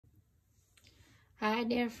Hi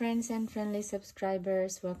dear friends and friendly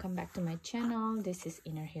subscribers, welcome back to my channel. This is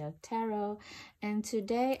Inner Heal Tarot, and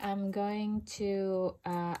today I'm going to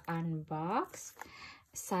unbox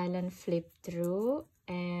silent flip through.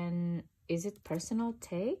 And is it personal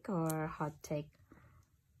take or hot take?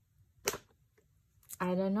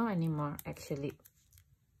 I don't know anymore actually,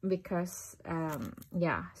 because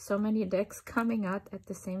yeah, so many decks coming out at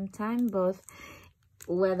the same time, both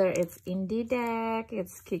whether it's indie deck,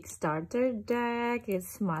 it's Kickstarter deck,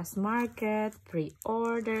 it's mass market,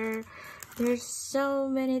 pre-order. There's so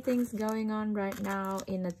many things going on right now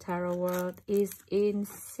in the tarot world. It's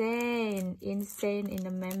insane in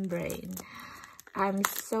the membrane. I'm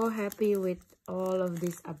so happy with all of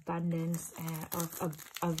this abundance of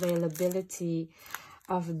availability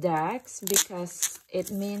of decks, because it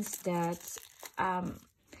means that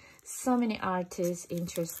so many artists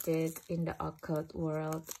interested in the occult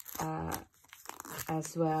world,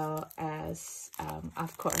 as well as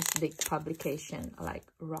of course big publication like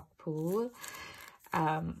Rockpool,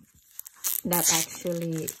 that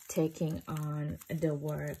actually taking on the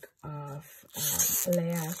work of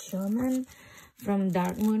Leah Shaman from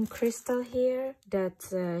Dark Moon Crystal here,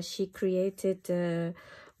 that she created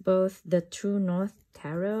both the True North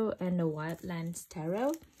Tarot and the Wildlands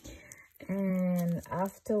Tarot. And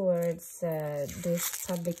afterwards, this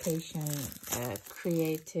publication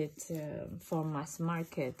created for mass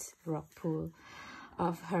market Rockpool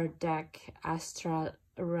of her deck Astral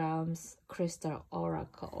Realms Crystal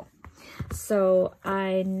Oracle. So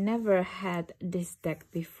I never had this deck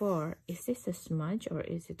before. Is this a smudge or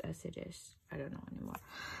is it as it is? I don't know anymore.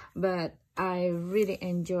 But I really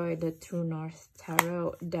enjoy the True North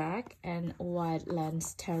Tarot deck and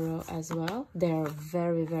Wildlands Tarot as well. They're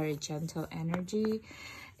very, very gentle energy.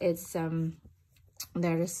 It's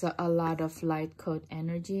there is a lot of light code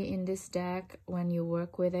energy in this deck when you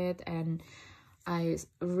work with it, and I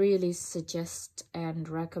really suggest and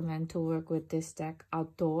recommend to work with this deck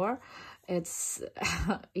outdoor. It's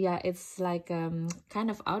yeah, it's like kind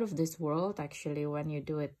of out of this world actually when you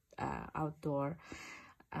do it outdoor,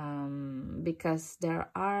 because there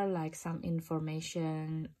are like some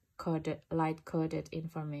information coded, light coded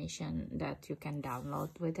information that you can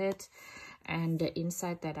download with it, and the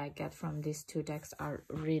insight that I get from these two decks are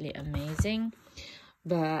really amazing.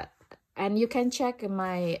 And you can check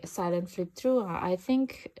my silent flip through. I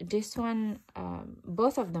think this one,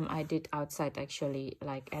 both of them I did outside actually,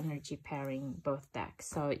 like energy pairing both decks.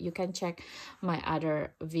 So you can check my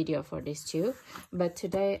other video for this too. But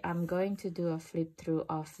today I'm going to do a flip through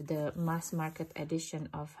of the mass market edition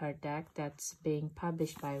of her deck that's being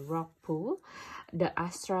published by Rockpool, the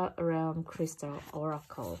Astral Realm Crystal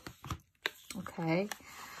Oracle. Okay.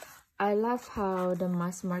 I love how the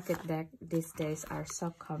mass market deck these days are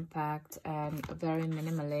so compact and very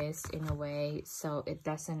minimalist in a way, so it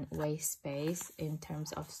doesn't waste space in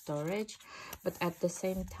terms of storage, but at the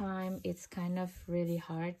same time it's kind of really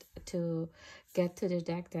hard to get to the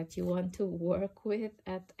deck that you want to work with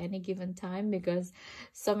at any given time, because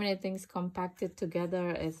so many things compacted together.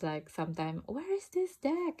 It's like sometimes, where is this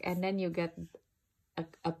deck? And then you get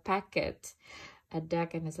a packet, a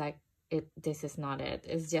deck, and it's like, this is not it.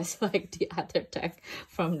 It's just like the other deck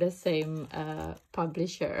from the same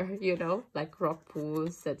publisher, you know, like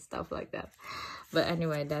Rockpools and stuff like that. But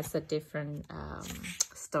anyway, that's a different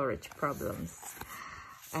storage problems.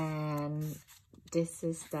 And this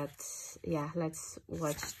is that, yeah, let's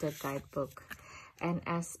watch the guidebook. And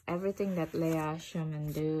as everything that Leah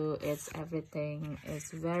Shaman do, everything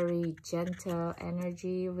is very gentle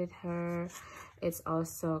energy with her. It's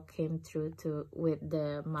also came through with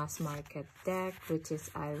the mass market deck, which is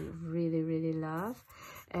I really love,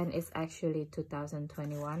 and it's actually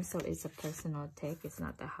 2021, so it's a personal take. It's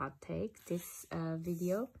not a hot take. This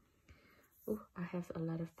video. Oh, I have a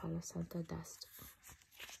lot of Palo Santo dust.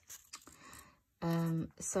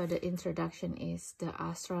 So the introduction is: the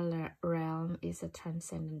astral realm is a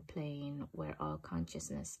transcendent plane where all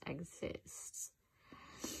consciousness exists.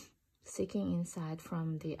 Seeking insight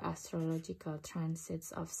from the astrological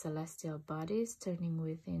transits of celestial bodies, turning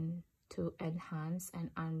within to enhance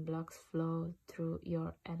and unblock flow through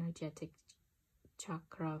your energetic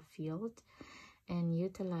chakra field, and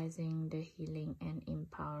utilizing the healing and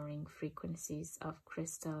empowering frequencies of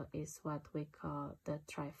crystal is what we call the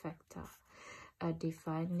trifecta, a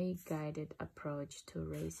divinely guided approach to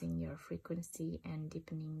raising your frequency and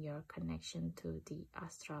deepening your connection to the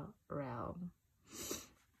astral realm.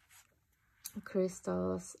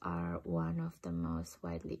 Crystals are one of the most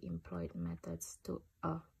widely employed methods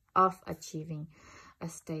of achieving a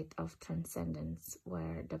state of transcendence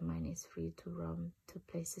where the mind is free to roam to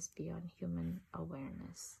places beyond human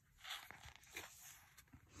awareness.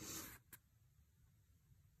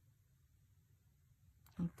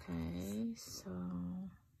 Okay, so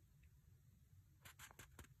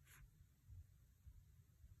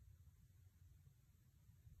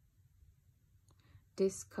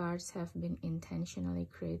these cards have been intentionally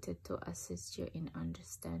created to assist you in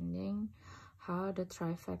understanding how the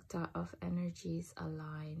trifecta of energies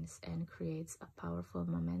aligns and creates a powerful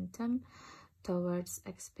momentum towards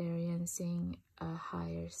experiencing a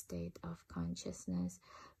higher state of consciousness,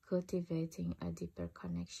 cultivating a deeper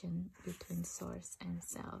connection between source and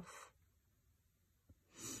self.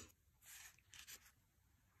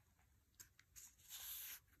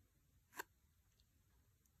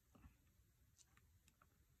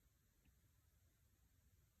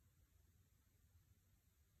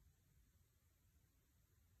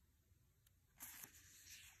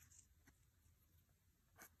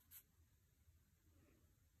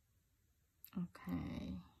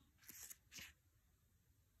 Okay,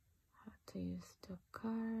 how to use the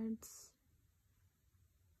cards.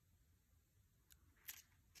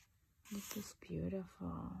 This is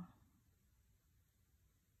beautiful.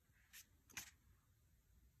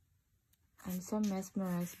 I'm so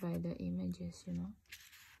mesmerized by the images, you know.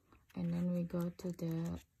 And then we go to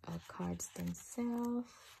the cards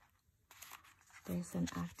themselves. There's an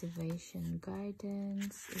activation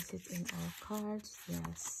guidance. Is it in all cards?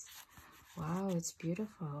 Yes. Wow, it's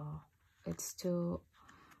beautiful. It's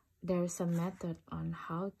there's a method on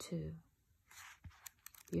how to.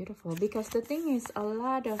 Beautiful. Because the thing is, a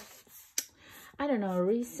lot of, I don't know,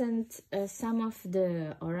 recent, some of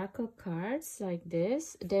the oracle cards like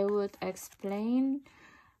this, they would explain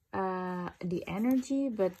the energy,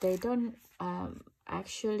 but they don't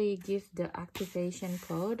actually give the activation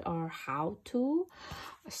code or how to.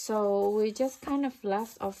 So we just kind of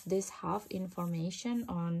left off this half information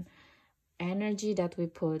on energy that we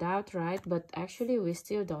pulled out, right? But actually we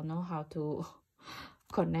still don't know how to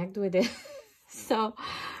connect with it. So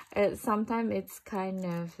sometimes it's kind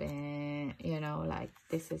of you know, like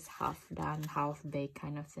this is half done, half baked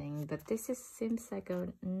kind of thing. But this seems like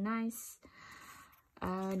a nice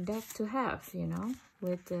deck to have, you know,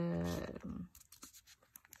 with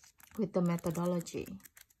the methodology.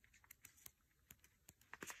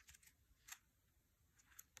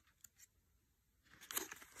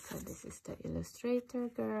 So this is the illustrator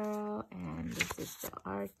girl, and this is the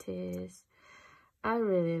artist. I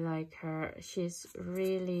really like her. She's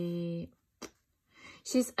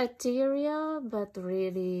ethereal but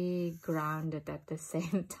really grounded at the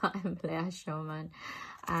same time. Leah Showman.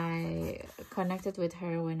 I connected with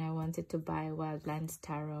her when I wanted to buy Wildlands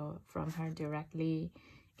Tarot from her directly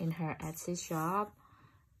in her Etsy shop,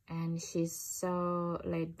 and she's so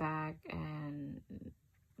laid back and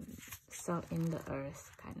so in the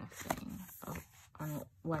earth kind of thing on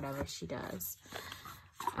whatever she does,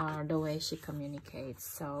 or the way she communicates.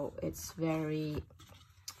 So it's very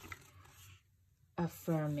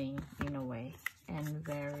affirming in a way, and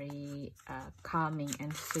very calming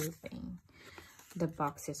and soothing. The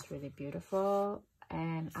box is really beautiful,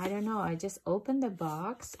 and I don't know, I just opened the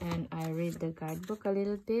box and I read the guidebook a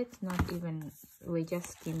little bit, not even, we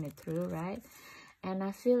just skim it through, right? And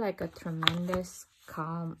I feel like a tremendous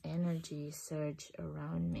calm energy surge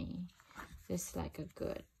around me. It's like a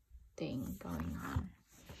good thing going on.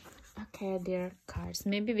 Okay, dear cards,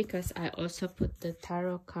 maybe because I also put the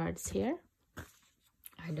tarot cards here,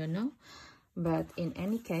 I don't know. But in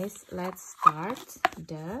any case, let's start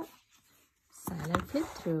the silent flip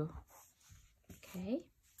through. Okay,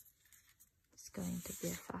 it's going to be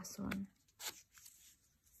a fast one.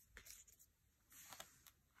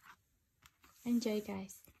 Enjoy,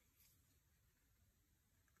 guys.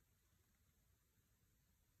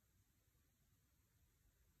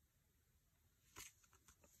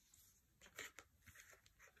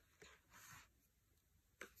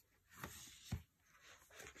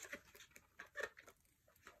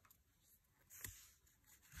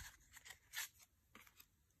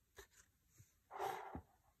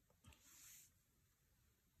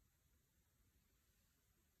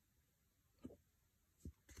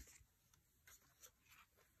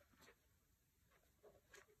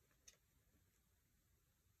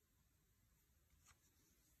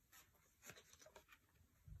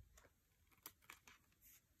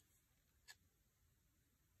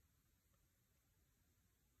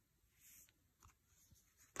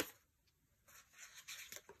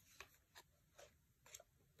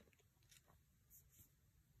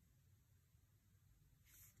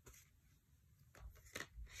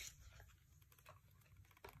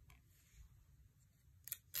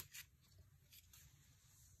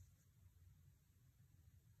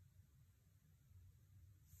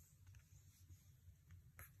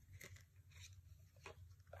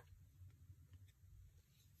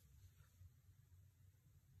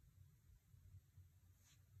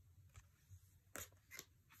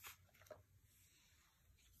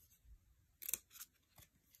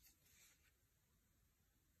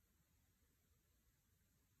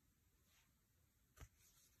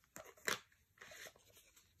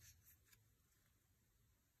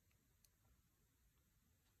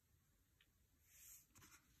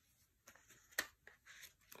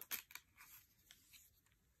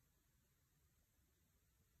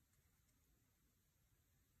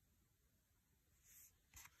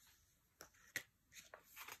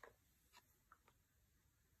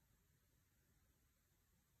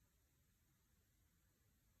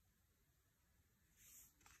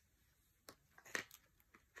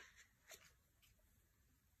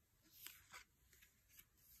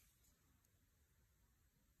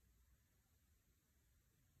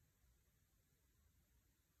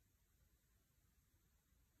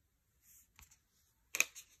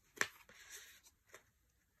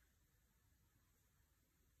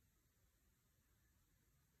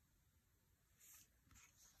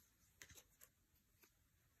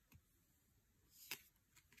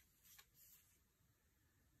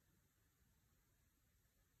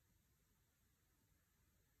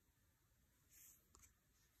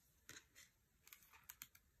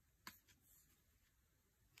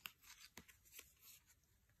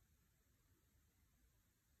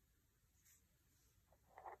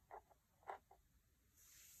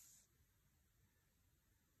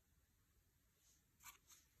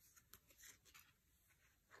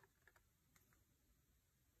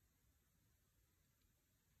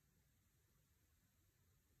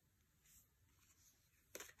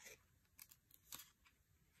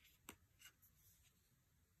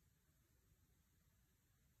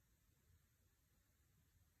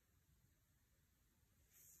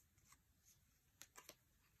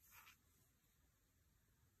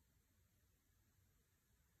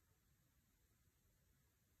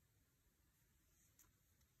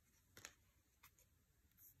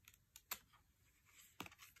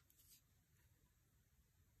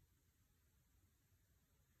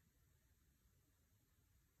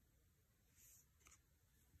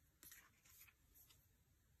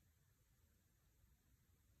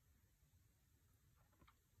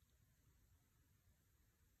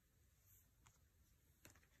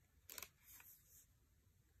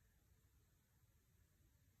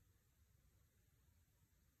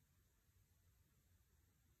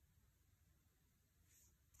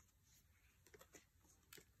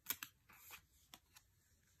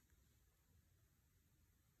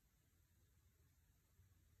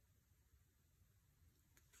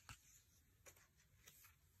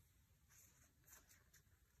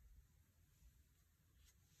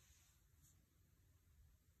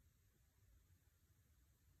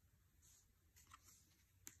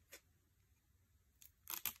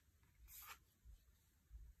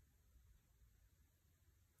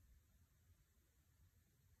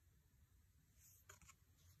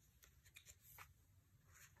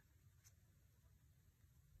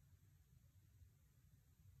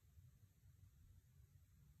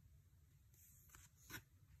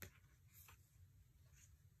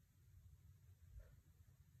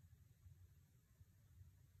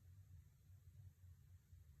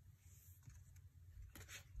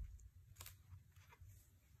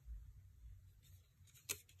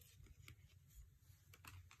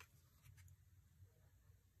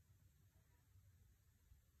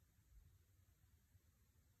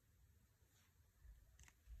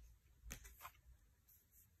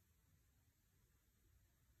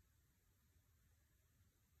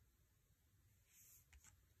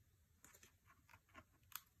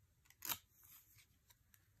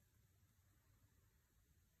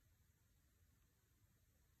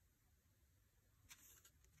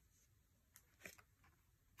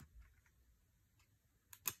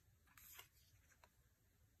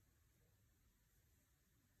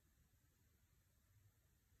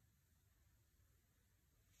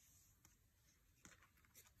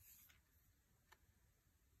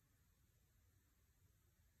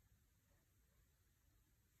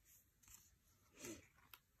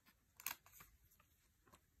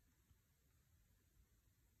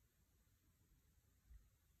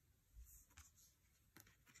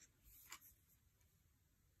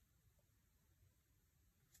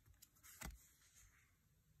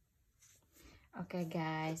 Okay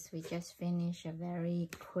guys, we just finished a very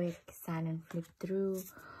quick silent flip through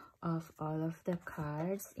of all of the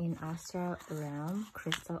cards in Astral Realm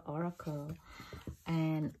Crystal Oracle.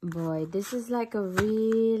 And boy, this is like a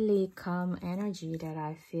really calm energy that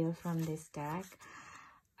I feel from this deck.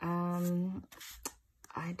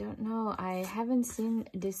 I don't know, I haven't seen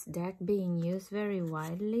this deck being used very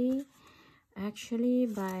widely actually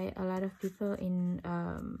by a lot of people in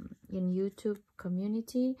YouTube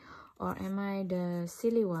community, or am I the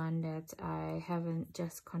silly one that I haven't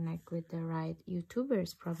just connect with the right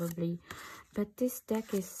YouTubers probably. But this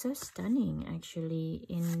deck is so stunning actually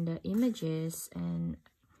in the images, and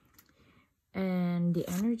the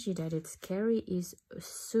energy that it's carry is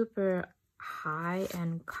super high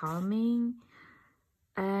and calming.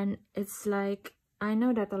 And it's like, I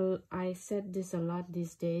know that I said this a lot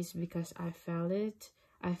these days because I felt it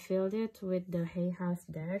with the Hay House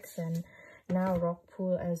decks and now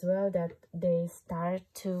Rockpool as well, that they start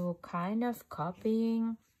to kind of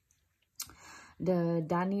copying the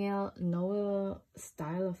Daniel Noel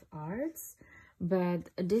style of arts. But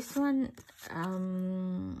this one,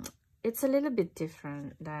 it's a little bit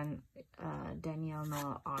different than Daniel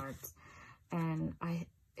Noel arts. And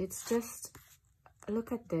it's just,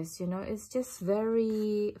 look at this, you know, it's just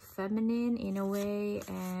very feminine in a way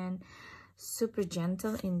and super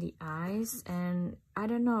gentle in the eyes. And I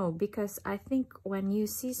don't know, because I think when you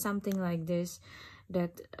see something like this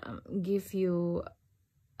that give you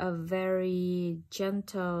a very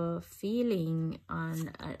gentle feeling on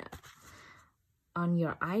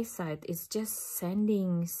your eyesight, it's just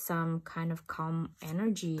sending some kind of calm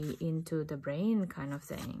energy into the brain kind of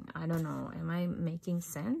thing. I don't know, am I making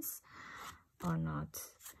sense or not?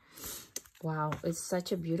 Wow, it's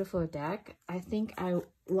such a beautiful deck. I think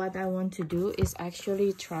what I want to do is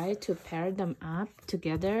actually try to pair them up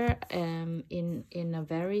together in a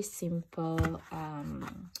very simple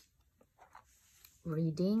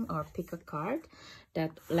reading, or pick a card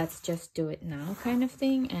that let's just do it now kind of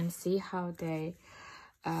thing, and see how they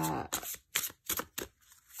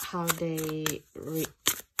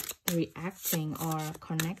reacting or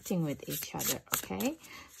connecting with each other. Okay,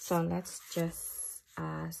 so let's just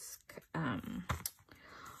ask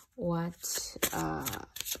what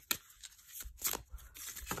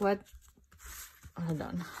hold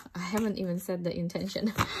on, I haven't even said the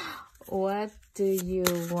intention. What do you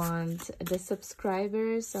want the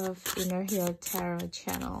subscribers of Inner Heal Tarot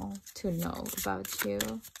channel to know about you,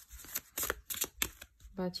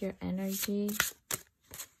 about your energy?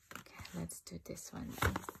 Okay, let's do this one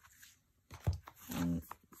then. And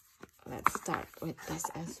let's start with this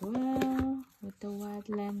as well, with the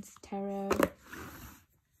Wildlands Tarot.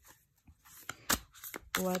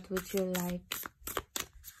 What would you like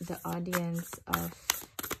the audience of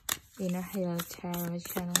Inner Heal Tarot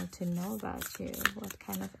channel to know about you? What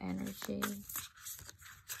kind of energy?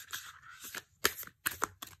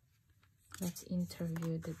 Let's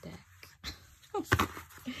interview the deck.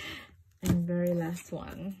 And very last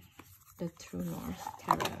one, the True North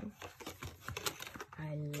Tarot.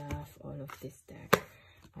 I love all of this deck.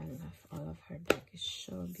 I love all of her deck. It's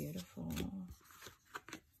so beautiful.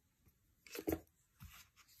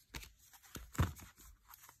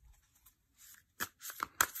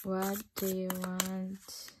 What do you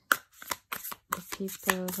want the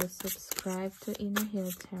people who subscribe to Inner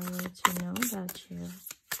Heal Tarot to know about you?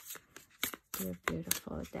 Your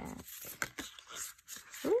beautiful deck.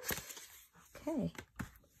 Oof. Okay.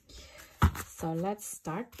 So let's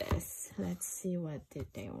start this. Let's see what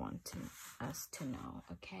did they want us to know,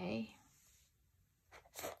 okay?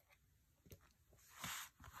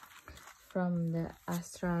 From the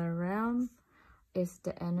Astral Realm is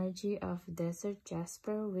the energy of Desert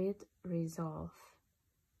Jasper with resolve.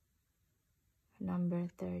 Number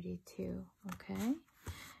 32, okay?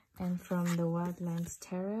 And from the Wildlands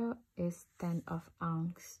Tarot is 10 of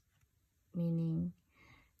Ankhs, meaning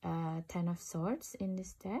 10 of Swords in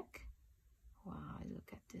this deck. Wow,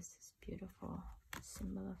 look at this, it's beautiful.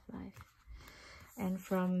 Symbol of life. And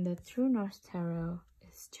from the True North Tarot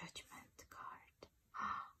is Judgment card.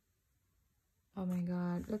 Oh my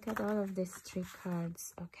god, look at all of these 3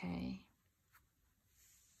 cards. Okay.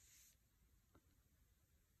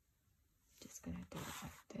 Just gonna do it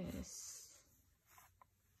like this.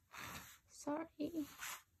 Sorry,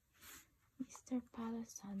 Mr. Palo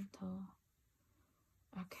Santo.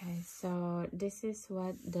 Okay, so this is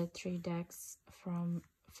what the 3 decks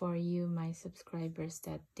for you, my subscribers,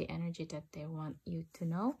 that the energy that they want you to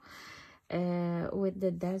know. With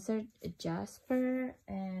the Desert Jasper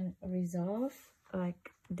and Resolve,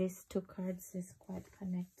 like these 2 cards is quite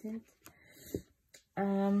connected.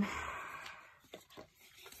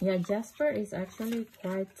 Yeah, Jasper is actually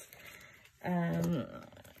quite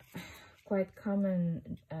common,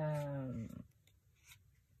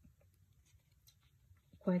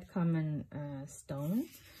 stone,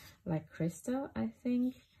 like crystal, I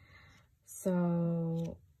think.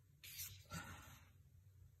 So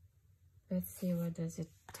let's see, what does it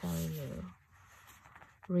tell you?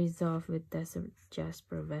 Resolve with Desert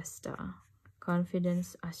Jasper Vesta.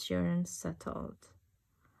 Confidence, assurance, settled.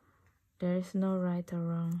 There is no right or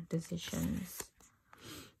wrong decisions.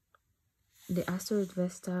 The Astral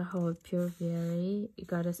Vesta hold pure Vieri,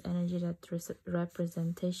 goddess energy, that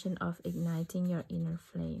representation of igniting your inner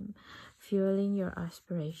flame, fueling your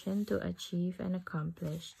aspiration to achieve and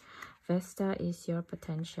accomplish. Vesta is your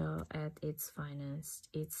potential at its finest.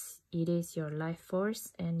 It is your life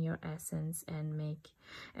force and your essence, and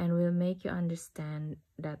will make you understand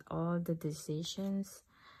that all the decisions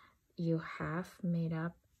you have made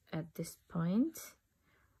up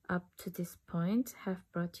to this point have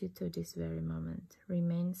brought you to this very moment.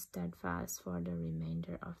 Remain steadfast for the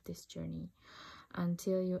remainder of this journey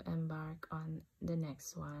until you embark on the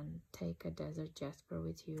next one. Take a Desert Jasper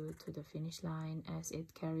with you to the finish line, as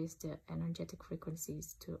it carries the energetic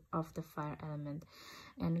frequencies of the fire element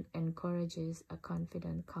and encourages a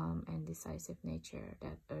confident, calm, and decisive nature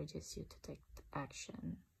that urges you to take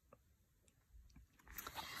action.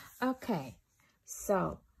 Okay,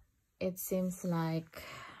 so it seems like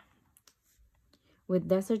with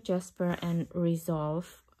Desert Jasper and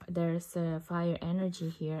Resolve, there's a fire energy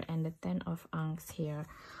here, and the 10 of Ankhs here.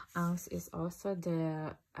 Ankhs is also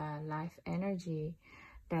the life energy,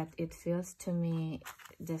 that it feels to me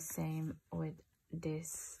the same with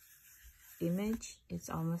this image. It's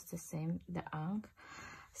almost the same, the Ankh.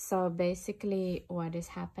 So basically, what is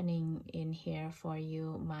happening in here for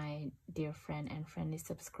you, my dear friend and friendly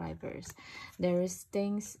subscribers, there is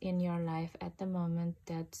things in your life at the moment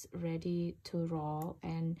that's ready to roll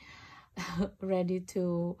and ready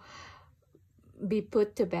to be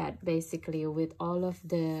put to bed, basically, with all of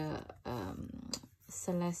the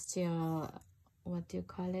celestial, what do you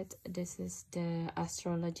call it? This is the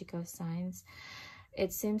astrological signs.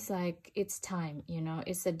 It seems like it's time, you know,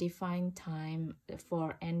 it's a defined time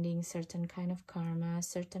for ending certain kind of karma,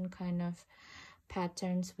 certain kind of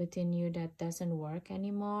patterns within you that doesn't work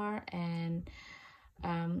anymore, and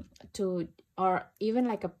or even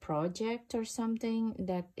like a project or something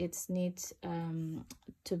that it needs to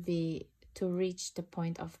reach the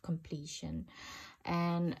point of completion.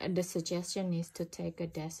 And the suggestion is to take a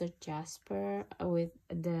Desert Jasper with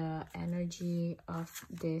the energy of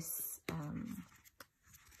this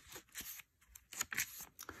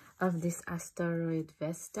asteroid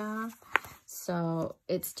Vesta. So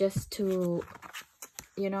it's just to,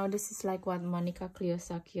 you know, this is like what Monica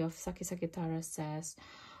Kiyosaki of Saki Sakitara says,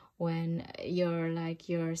 when you're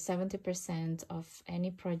 70% of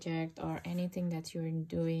any project or anything that you're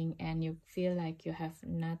doing, and you feel like you have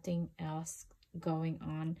nothing else going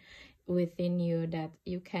on within you that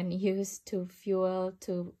you can use to fuel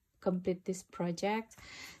to complete this project.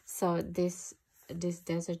 So this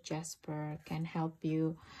Desert Jasper can help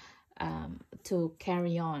you to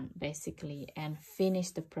carry on, basically, and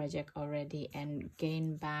finish the project already and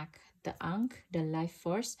gain back the Ankh, the life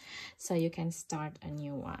force, so you can start a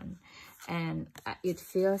new one. And it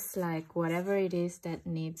feels like whatever it is that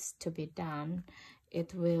needs to be done,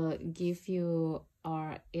 it will give you,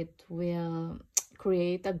 or it will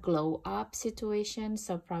create a glow up situation.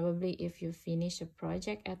 So probably if you finish a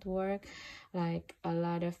project at work, like a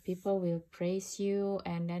lot of people will praise you,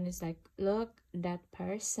 and then it's like, look, that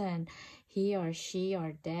person, he or she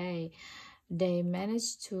or they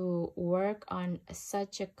managed to work on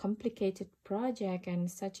such a complicated project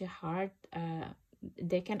and such a hard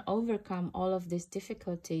they can overcome all of these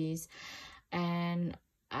difficulties. And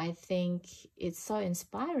I think it's so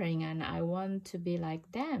inspiring, and I want to be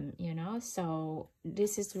like them, you know. So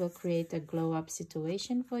this will create a glow up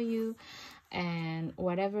situation for you. And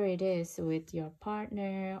whatever it is, with your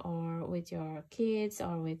partner or with your kids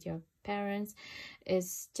or with your parents,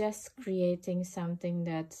 it's just creating something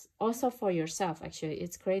that's also for yourself. Actually,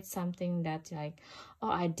 it's create something that, like, oh,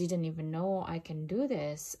 I didn't even know I can do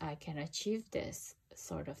this, I can achieve this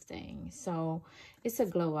sort of thing. So it's a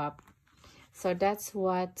glow up. So that's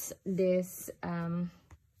what this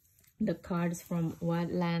the cards from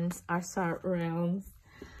Wildlands, Astral Realms,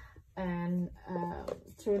 and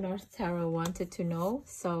True North Tarot wanted to know.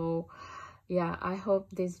 So yeah, I hope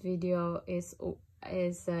this video is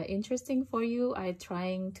interesting for you. I'm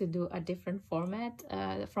trying to do a different format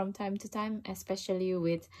from time to time, especially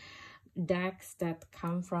with decks that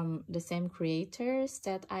come from the same creators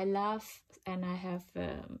that I love and I have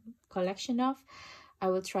a collection of. I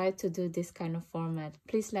will try to do this kind of format.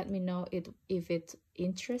 Please let me know if it's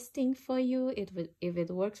interesting for you, if it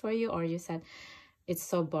works for you, or you said it's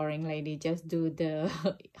so boring, lady, just do the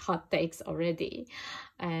hot takes already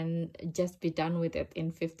and just be done with it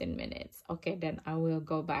in 15 minutes. Okay, then I will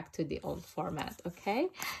go back to the old format. Okay,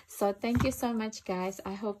 so thank you so much, guys.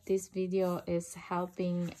 I hope this video is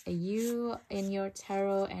helping you in your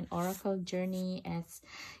tarot and oracle journey, as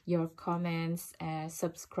your comments,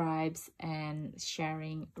 subscribes and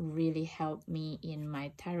sharing really help me in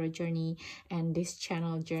my tarot journey and this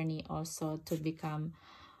channel journey also to become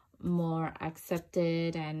more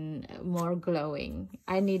accepted and more glowing.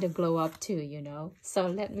 I need a glow up too, you know, so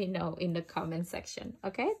let me know in the comment section.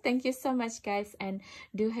 Okay, thank you so much, guys, and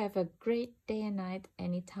do have a great day and night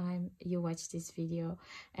anytime you watch this video.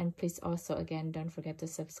 And please also, again, don't forget to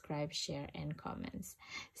subscribe, share and comments.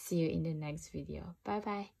 See you in the next video. Bye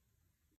bye.